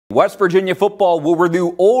West Virginia football will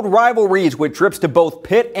renew old rivalries with trips to both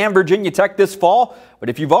Pitt and Virginia Tech this fall. But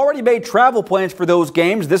if you've already made travel plans for those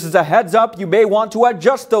games, this is a heads up. You may want to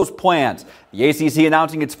adjust those plans. The ACC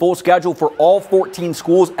announcing its full schedule for all 14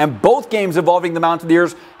 schools, and both games involving the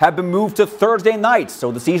Mountaineers have been moved to Thursday nights.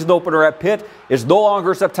 So the season opener at Pitt is no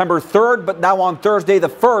longer September 3rd, but now on Thursday the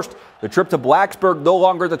 1st. The trip to Blacksburg no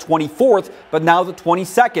longer the 24th, but now the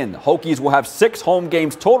 22nd. Hokies will have 6 home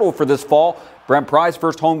games total for this fall. Brent Pry's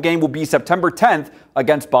first home game will be September 10th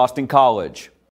against Boston College.